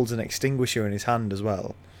he holds an extinguisher in his hand as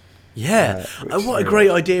well. Yeah, what a great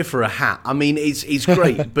idea for a hat. I mean, it's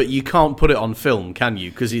great, but you can't put it on film, can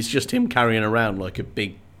you? Because it's just him carrying around like a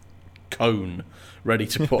big cone ready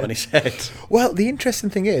to put on his head. Well, the interesting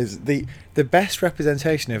thing is, the best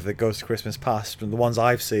representation of the Ghost of Christmas Past, from the ones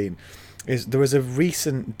I've seen, is there was a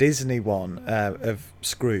recent Disney one of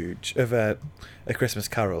Scrooge, of a Christmas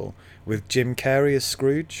Carol, with Jim Carrey as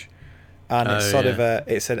Scrooge, and it's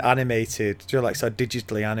it's an animated, like sort of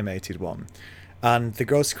digitally animated one. And the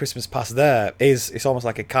Ghost of Christmas Past it's almost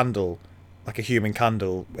like a candle, like a human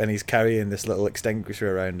candle, and he's carrying this little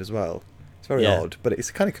extinguisher around as well. It's very odd, but it's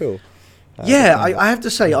kind of cool. I have to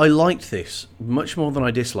say I liked this much more than I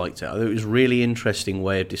disliked it. I thought it was a really interesting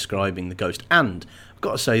way of describing the ghost. And I've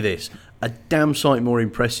got to say this, a damn sight more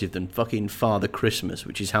impressive than fucking Father Christmas,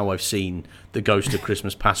 which is how I've seen the Ghost of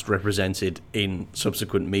Christmas Past represented in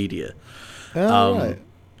subsequent media. Right.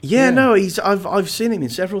 Yeah, no, I've seen him in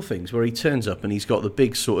several things where he turns up and he's got the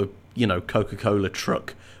big sort of, Coca-Cola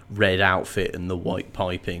truck red outfit and the white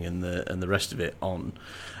piping and the rest of it on.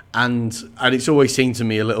 And it's always seemed to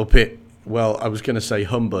me a little bit, well, I was going to say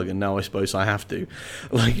humbug, and now I suppose I have to.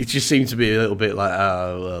 Like, it just seemed to be a little bit like,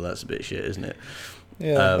 oh, well, that's a bit shit, isn't it?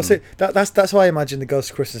 Yeah, that's why I imagine the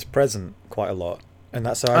Ghost of Christmas Present quite a lot, and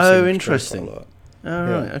that's how I've seen interesting. Quite a lot. Oh,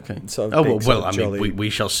 yeah. Right, okay. Sort of I mean, we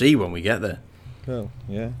shall see when we get there. Well,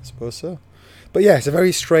 yeah, I suppose so. But yeah, it's a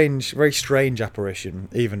very strange apparition,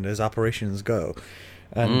 even as apparitions go.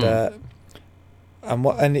 And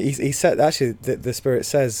he said, actually, the spirit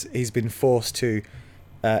says he's been forced to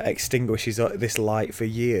extinguish this light for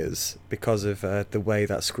years because of the way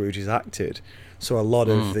that Scrooge has acted. So a lot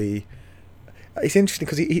of it's interesting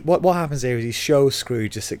because what happens here is he shows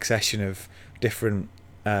Scrooge a succession of different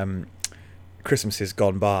Christmases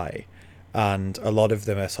gone by, and a lot of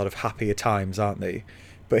them are sort of happier times, aren't they?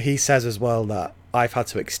 But he says as well that I've had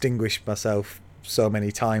to extinguish myself so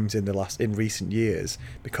many times in recent years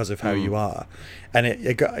because of how you are, and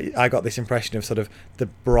I got this impression of sort of the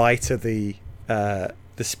brighter the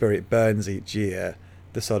spirit burns each year,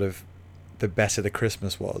 the better the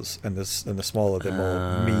Christmas was, and the smaller, the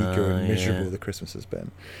more meager and miserable the Christmas has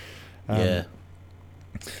been.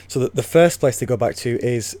 So the first place they go back to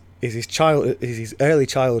is his early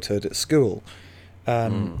childhood at school,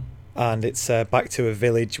 and it's back to a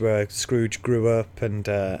village where Scrooge grew up, and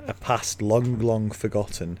a past long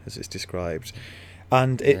forgotten, as it's described.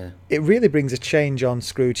 And it really brings a change on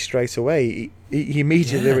Scrooge straight away. He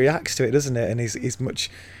immediately reacts to it, doesn't it? And he's much.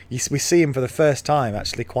 We see him for the first time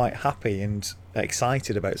actually quite happy and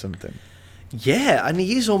excited about something. Yeah, and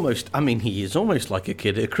he is almost like a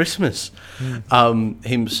kid at Christmas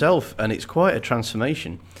himself, and it's quite a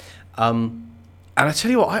transformation. And I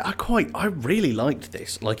tell you what, I really liked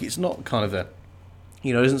this. Like, it's not kind of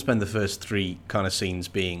he doesn't spend the first three kind of scenes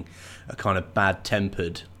being a kind of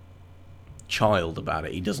bad-tempered child about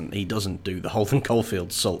it. He doesn't do the Holden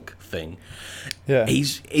Caulfield sulk thing. Yeah,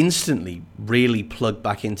 he's instantly really plugged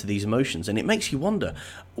back into these emotions, and it makes you wonder,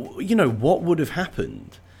 what would have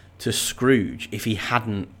happened to Scrooge if he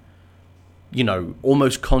hadn't,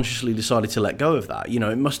 almost consciously decided to let go of that.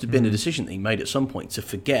 It must have been a decision that he made at some point to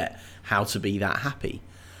forget how to be that happy.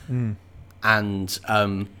 And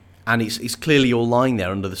it's clearly all lying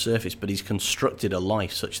there under the surface, but he's constructed a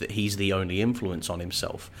life such that he's the only influence on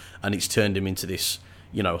himself, and it's turned him into this,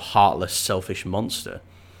 heartless, selfish monster.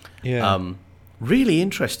 Yeah. Really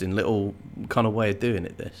interesting little kind of way of doing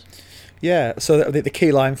it, this. Yeah, so the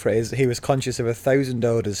key line for it is, he was conscious of 1,000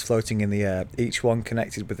 odours floating in the air, each one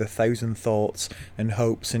connected with 1,000 thoughts and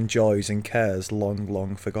hopes and joys and cares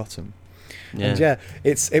long forgotten. Yeah. And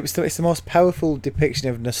it's the most powerful depiction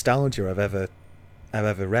of nostalgia I've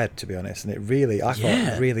ever read, to be honest. And I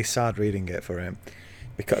felt really sad reading it for him,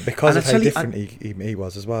 because of how different he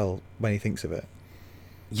was as well when he thinks of it.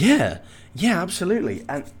 Yeah, absolutely.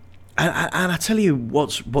 And I tell you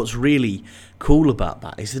what's really cool about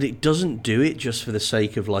that is that it doesn't do it just for the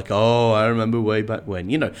sake of like, oh, I remember way back when.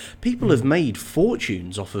 People have made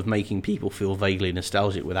fortunes off of making people feel vaguely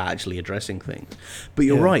nostalgic without actually addressing things. But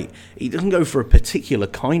you're right, he doesn't go for a particular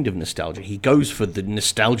kind of nostalgia. He goes for the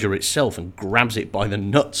nostalgia itself and grabs it by the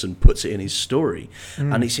nuts and puts it in his story.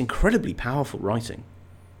 And it's incredibly powerful writing.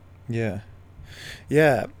 Yeah,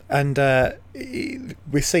 and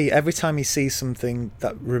we see every time he sees something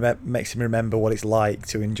that makes him remember what it's like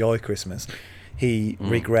to enjoy Christmas, he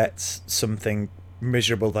regrets something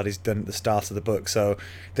miserable that he's done at the start of the book. So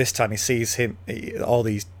this time he sees all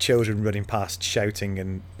these children running past, shouting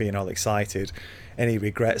and being all excited, and he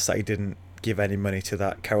regrets that he didn't give any money to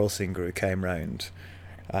that carol singer who came round.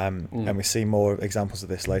 And we see more examples of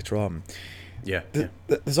this later on. Yeah.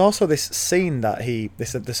 There's also this scene that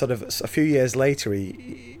the sort of a few years later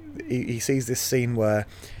he sees this scene where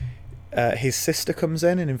his sister comes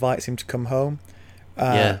in and invites him to come home.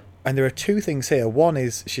 And there are two things here. One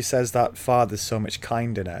is she says that father's so much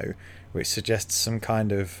kinder now, which suggests some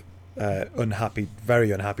kind of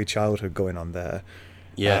very unhappy childhood going on there.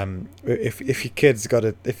 Yeah. If your kid's got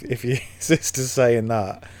if your sister's saying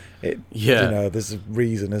that, there's a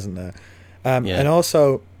reason, isn't there? And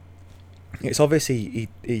also, it's obviously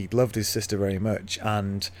he loved his sister very much,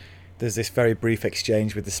 and there's this very brief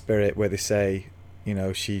exchange with the spirit where they say,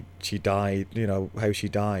 she died, how she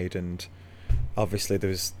died, and obviously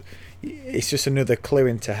it's just another clue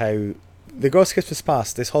into how the Ghost of Christmas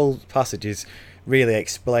Past, this whole passage really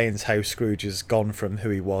explains how Scrooge has gone from who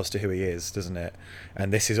he was to who he is, doesn't it?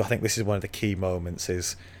 And I think this is one of the key moments,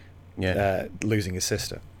 is losing his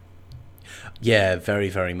sister. Yeah, very,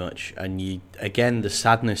 very much. And the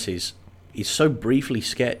sadness is so briefly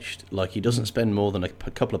sketched. Like, he doesn't spend more than a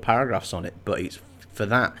couple of paragraphs on it, but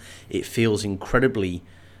it feels incredibly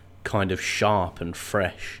kind of sharp and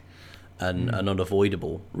fresh and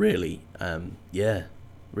unavoidable, really.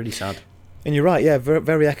 Really sad. And you're right, very,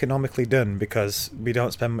 very economically done, because we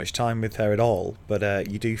don't spend much time with her at all, but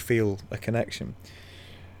you do feel a connection.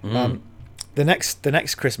 The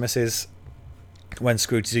next Christmas is when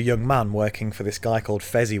Scrooge is a young man working for this guy called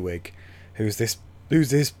Fezziwig, who's this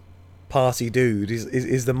party dude.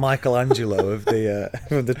 Is the Michelangelo of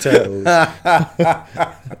the Turtles.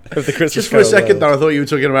 Of the Christmas Just for a second there, I thought you were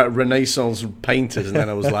talking about Renaissance painters, and then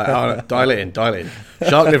I was like, oh, dial it in.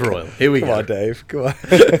 Shark liver oil. Here we go. Come on, Dave. Come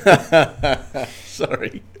on.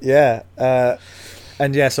 Sorry. Yeah.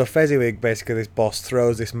 So Fezziwig, basically this boss,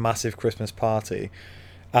 throws this massive Christmas party,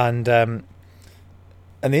 and the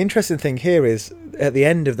interesting thing here is, at the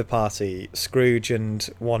end of the party, Scrooge and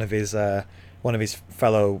one of his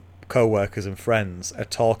fellow co-workers and friends are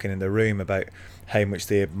talking in the room about how much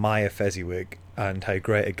they admire Fezziwig and how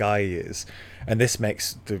great a guy he is, and this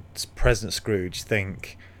makes the present Scrooge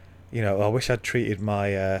think, I wish I'd treated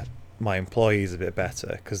my employees a bit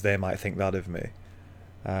better, because they might think that of me.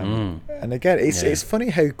 And again, it's funny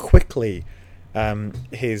how quickly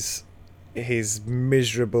his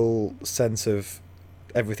miserable sense of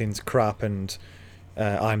everything's crap and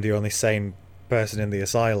I'm the only sane person in the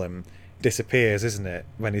asylum disappears, isn't it,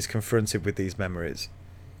 when he's confronted with these memories?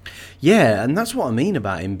 Yeah, and that's what I mean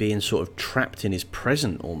about him being sort of trapped in his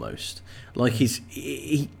present almost. Like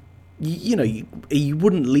he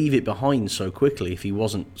wouldn't leave it behind so quickly if he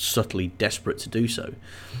wasn't subtly desperate to do so.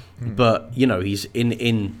 But, he's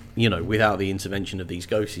in without the intervention of these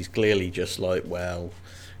ghosts, he's clearly just like, well,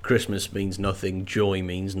 Christmas means nothing, joy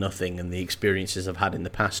means nothing, and the experiences I've had in the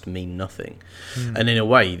past mean nothing. And in a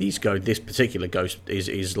way, this particular ghost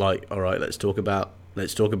is like, all right, let's talk about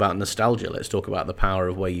nostalgia. Let's talk about the power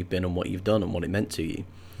of where you've been and what you've done and what it meant to you.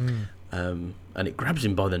 And it grabs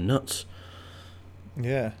him by the nuts.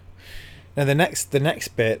 Yeah. Now the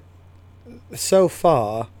next bit, so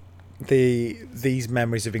far, these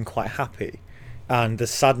memories have been quite happy, and the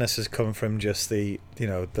sadness has come from just the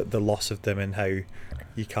loss of them and how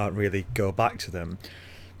you can't really go back to them.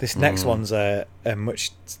 This next one's a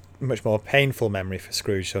much more painful memory for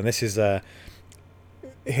Scrooge. So this is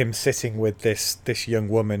him sitting with this young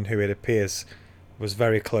woman who it appears was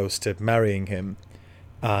very close to marrying him,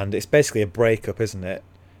 and it's basically a breakup, isn't it?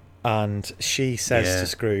 And she says to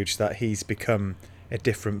Scrooge that he's become a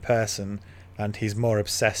different person and he's more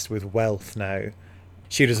obsessed with wealth now.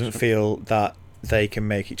 She doesn't feel that they can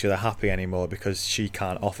make each other happy anymore because she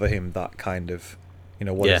can't offer him that kind of,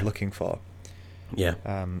 what he's looking for. Yeah.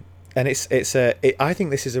 And I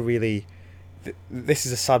think this is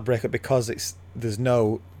a sad breakup because there's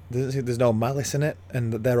no malice in it,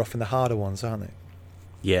 and they're often the harder ones, aren't they?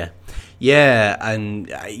 Yeah, and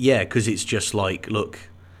because it's just like, look,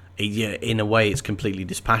 in a way, it's completely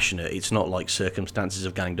dispassionate. It's not like circumstances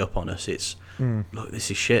have ganged up on us. It's look,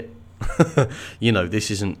 this is shit.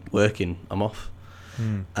 This isn't working. I'm off.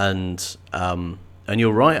 And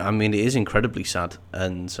you're right. I mean, it is incredibly sad.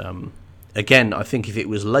 And again, I think if it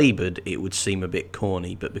was laboured, it would seem a bit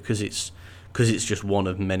corny. But because it's just one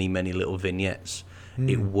of many, many little vignettes,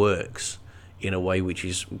 it works in a way which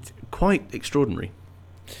is quite extraordinary.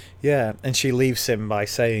 Yeah, and she leaves him by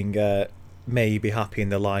saying, "May you be happy in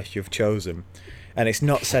the life you've chosen," and it's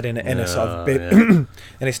not said in a sort of and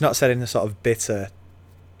it's not said in a sort of bitter,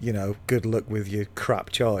 good luck with your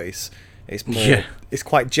crap choice. It's more, it's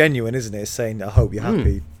quite genuine, isn't it? It's saying, "I hope you're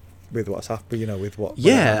happy with what's happened," with what.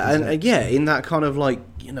 In that kind of like,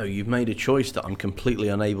 you've made a choice that I'm completely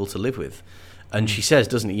unable to live with, and she says,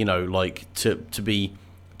 doesn't it? Like to be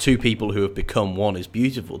two people who have become one is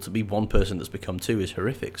beautiful. To be one person that's become two is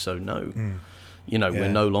horrific. So no. We're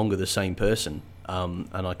no longer the same person, and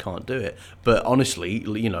I can't do it. But honestly,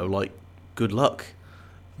 like, good luck.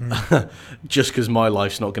 Just because my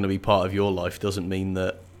life's not going to be part of your life doesn't mean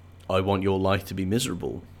that I want your life to be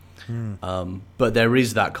miserable. But there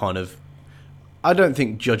is that kind of, I don't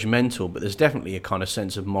think judgmental, but there's definitely a kind of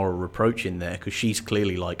sense of moral reproach in there, because she's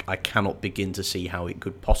clearly like, I cannot begin to see how it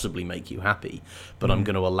could possibly make you happy, but I'm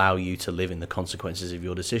going to allow you to live in the consequences of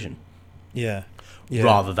your decision. Yeah.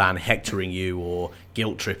 Rather than hectoring you or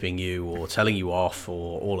guilt tripping you or telling you off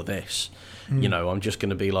or all of this. I'm just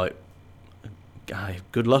going to be like,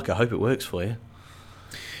 good luck, I hope it works for you.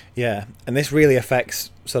 Yeah, and this really affects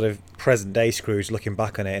sort of present day Scrooge looking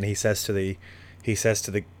back on it, and he says to the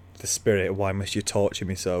spirit, "Why must you torture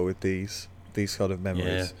me so with these sort of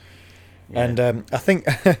memories?" Yeah. And I think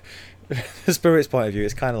the spirit's point of view,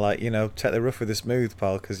 it's kind of like, take the rough with the smooth,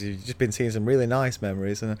 pal, because you've just been seeing some really nice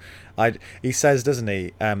memories. And he says, doesn't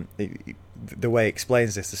he, the way he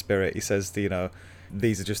explains this, the spirit, he says,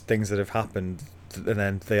 these are just things that have happened, and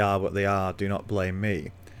then they are what they are, do not blame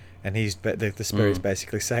me. And the spirit's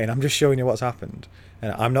basically saying, I'm just showing you what's happened,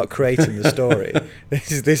 and I'm not creating the story.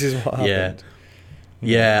 This is what happened.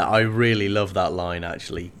 Yeah, I really love that line,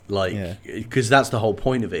 actually. Because that's the whole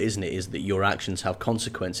point of it, isn't it? Is that your actions have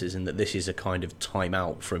consequences, and that this is a kind of time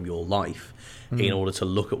out from your life in order to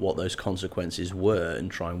look at what those consequences were and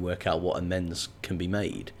try and work out what amends can be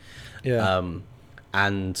made. Yeah.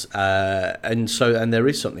 And there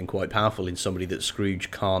is something quite powerful in somebody that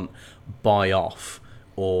Scrooge can't buy off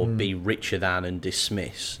or be richer than and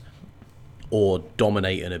dismiss or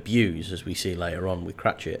dominate and abuse, as we see later on with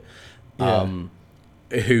Cratchit.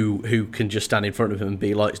 Who can just stand in front of him and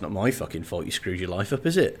be like, it's not my fucking fault you screwed your life up,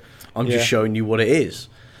 is it? I'm just showing you what it is.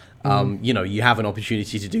 You have an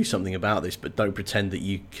opportunity to do something about this, but don't pretend that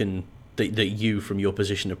you can, that you, from your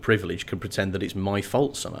position of privilege, can pretend that it's my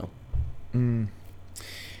fault somehow.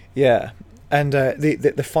 Yeah, and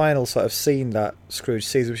the final sort of scene that Scrooge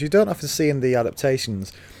sees, which you don't often see in the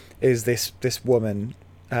adaptations, is this woman,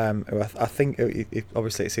 who I think,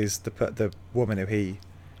 obviously it sees the woman who he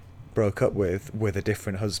broke up with a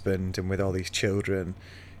different husband and with all these children,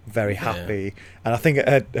 very happy. And I think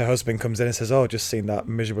her husband comes in and says, "Oh, just seen that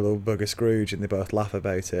miserable old bugger Scrooge," and they both laugh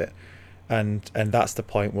about it. And that's the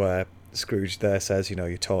point where Scrooge there says,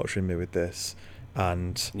 "You're torturing me with this."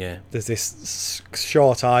 And there's this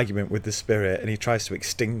short argument with the spirit, and he tries to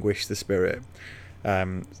extinguish the spirit,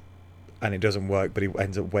 and it doesn't work. But he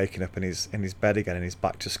ends up waking up in his bed again, and he's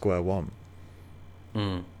back to square one.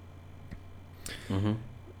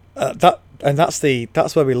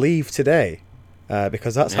 That's where we leave today,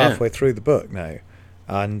 because that's halfway through the book now,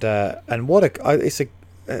 and it's a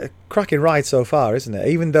cracking ride so far, isn't it?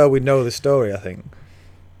 Even though we know the story, I think.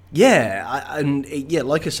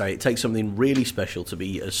 Like I say, it takes something really special to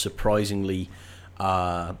be as surprisingly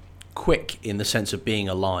quick in the sense of being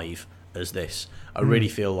alive as this. I really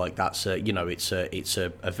feel like that's it's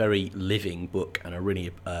a very living book, and I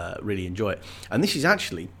really enjoy it. And this is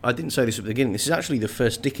actually, I didn't say this at the beginning, this is actually the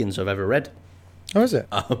first Dickens I've ever read. Oh, is it?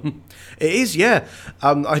 It is, yeah.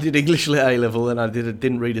 I did English Lit A level, and I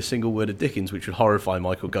didn't read a single word of Dickens, which would horrify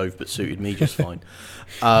Michael Gove, but suited me just fine.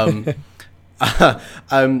 And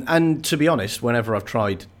to be honest, whenever I've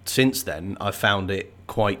tried since then, I found it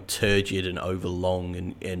quite turgid and overlong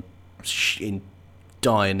and in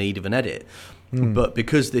dire need of an edit. But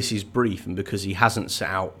because this is brief, and because he hasn't set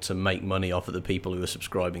out to make money off of the people who are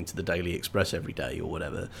subscribing to the Daily Express every day or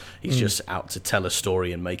whatever, he's just out to tell a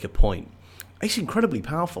story and make a point. It's incredibly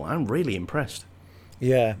powerful. I'm really impressed.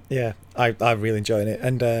 Yeah, I'm really enjoying it,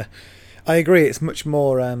 and I agree. It's much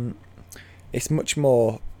more. It's much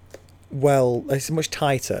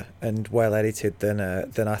tighter and well edited than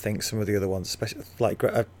I think some of the other ones, especially like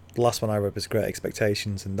the last one I read was Great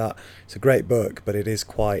Expectations, and that it's a great book, but it is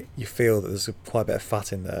quite, you feel that there's quite a bit of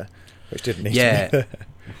fat in there, which didn't need to be there.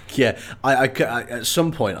 Yeah, I at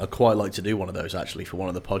some point I'd quite like to do one of those actually for one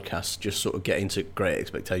of the podcasts, just sort of get into Great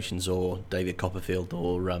Expectations or David Copperfield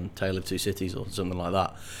or Tale of Two Cities or something like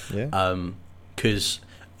that. Yeah. Because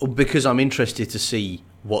I'm interested to see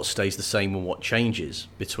what stays the same and what changes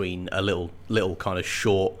between a little kind of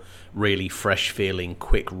short, really fresh feeling,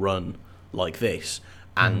 quick run like this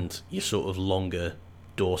and your sort of longer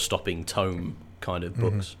door-stopping tome kind of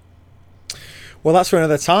books. Well, that's for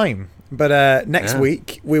another time. But next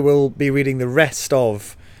week we will be reading the rest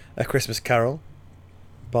of A Christmas Carol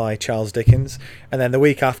by Charles Dickens, and then the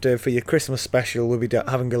week after, for your Christmas special, we'll be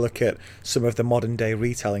having a look at some of the modern day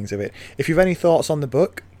retellings of it. If you've any thoughts on the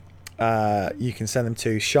book, you can send them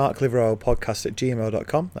to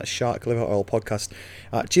sharkliveroilpodcast@gmail.com. That's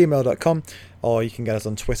sharkliveroilpodcast@gmail.com, or you can get us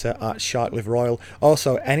on Twitter at sharkliveroil.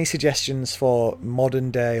 Also, any suggestions for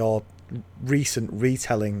modern day or recent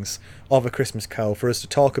retellings of A Christmas Carol for us to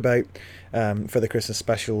talk about for the Christmas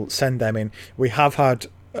special, send them in. We have had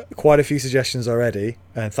quite a few suggestions already,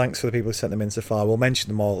 and thanks for the people who sent them in so far. We'll mention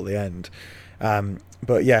them all at the end.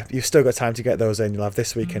 But yeah, you've still got time to get those in. You'll have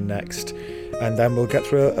this week and next, and then we'll get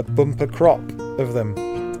through a bumper crop of them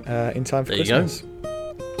in time for Christmas.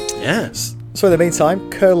 Yes. So in the meantime,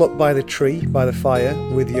 curl up by the tree, by the fire,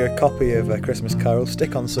 with your copy of A Christmas Carol.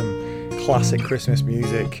 Stick on some classic Christmas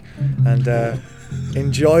music, and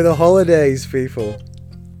enjoy the holidays, people.